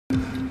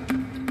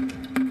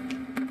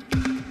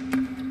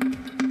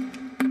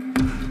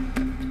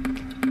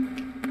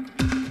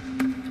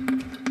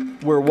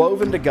We're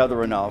woven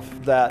together enough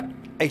that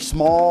a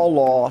small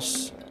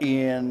loss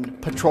in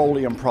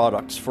petroleum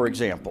products, for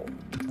example,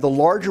 the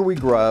larger we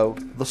grow,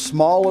 the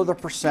smaller the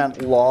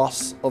percent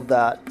loss of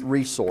that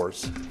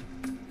resource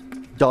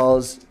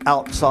does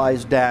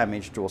outsized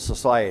damage to a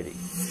society.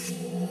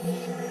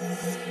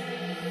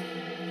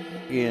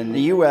 In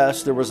the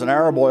US, there was an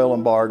Arab oil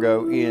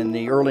embargo in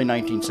the early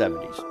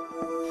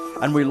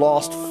 1970s, and we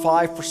lost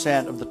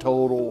 5% of the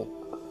total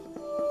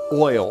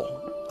oil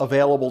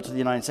available to the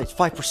United States,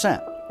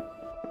 5%.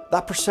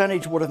 That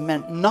percentage would have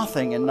meant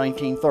nothing in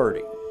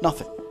 1930,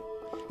 nothing.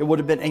 It would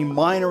have been a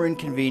minor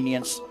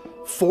inconvenience,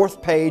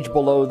 fourth page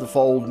below the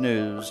fold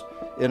news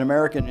in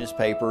American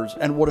newspapers,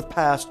 and would have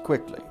passed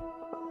quickly.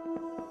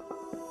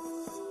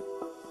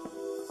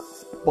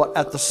 But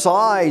at the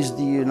size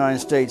the United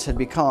States had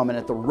become, and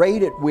at the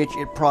rate at which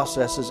it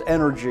processes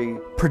energy,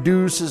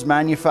 produces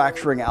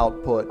manufacturing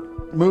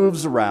output,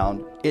 moves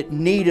around, it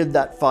needed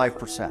that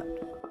 5%.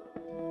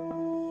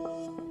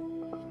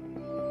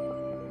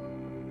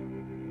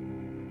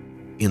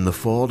 In the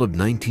fall of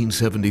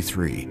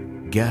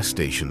 1973, gas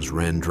stations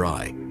ran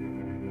dry.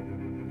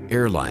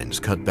 Airlines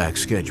cut back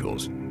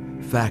schedules,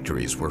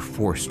 factories were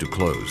forced to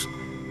close,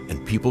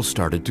 and people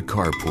started to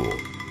carpool.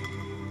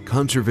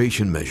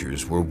 Conservation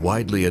measures were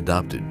widely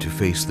adopted to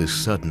face this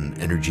sudden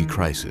energy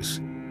crisis.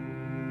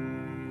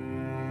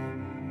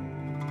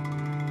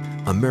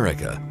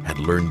 America had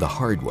learned the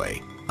hard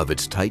way of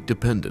its tight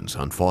dependence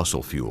on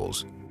fossil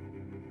fuels.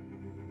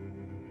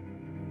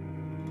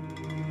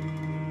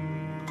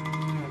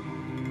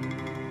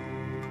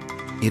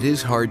 It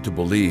is hard to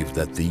believe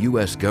that the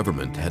U.S.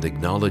 government had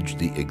acknowledged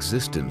the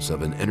existence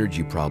of an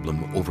energy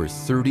problem over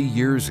 30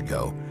 years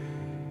ago,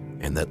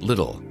 and that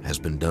little has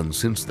been done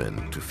since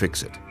then to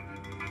fix it.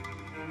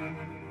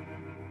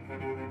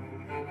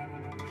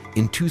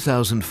 In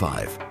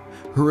 2005,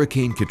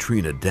 Hurricane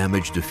Katrina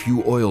damaged a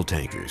few oil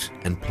tankers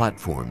and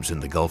platforms in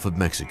the Gulf of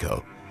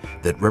Mexico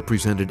that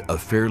represented a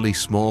fairly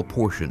small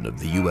portion of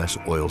the U.S.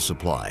 oil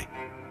supply.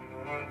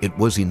 It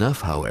was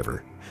enough,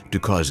 however, to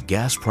cause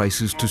gas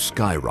prices to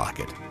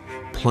skyrocket,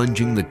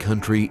 plunging the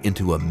country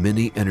into a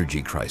mini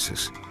energy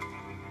crisis.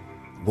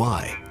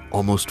 Why,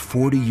 almost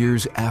 40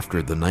 years after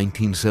the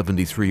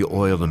 1973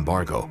 oil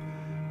embargo,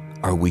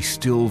 are we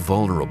still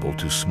vulnerable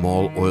to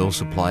small oil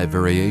supply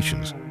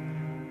variations?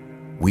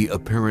 We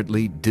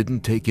apparently didn't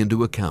take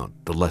into account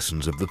the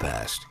lessons of the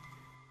past.